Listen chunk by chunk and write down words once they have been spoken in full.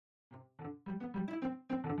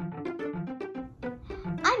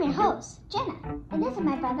I'm your host, Jenna, and this is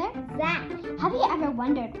my brother, Zach. Have you ever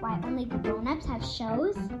wondered why only grown-ups have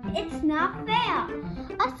shows? It's not fair.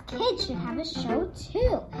 Us kids should have a show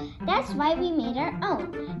too. That's why we made our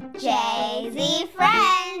own, Jay-Z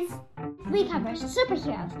Friends. We cover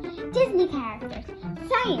superheroes, Disney characters,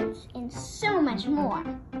 science, and so much more.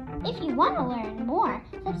 If you want to learn more,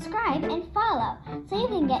 subscribe and follow so you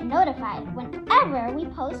can get notified whenever we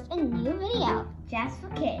post a new video just for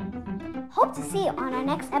kids. Hope to see you on our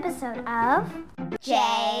next episode of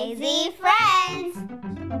Jay-Z Friends.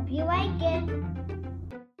 Hope you like it.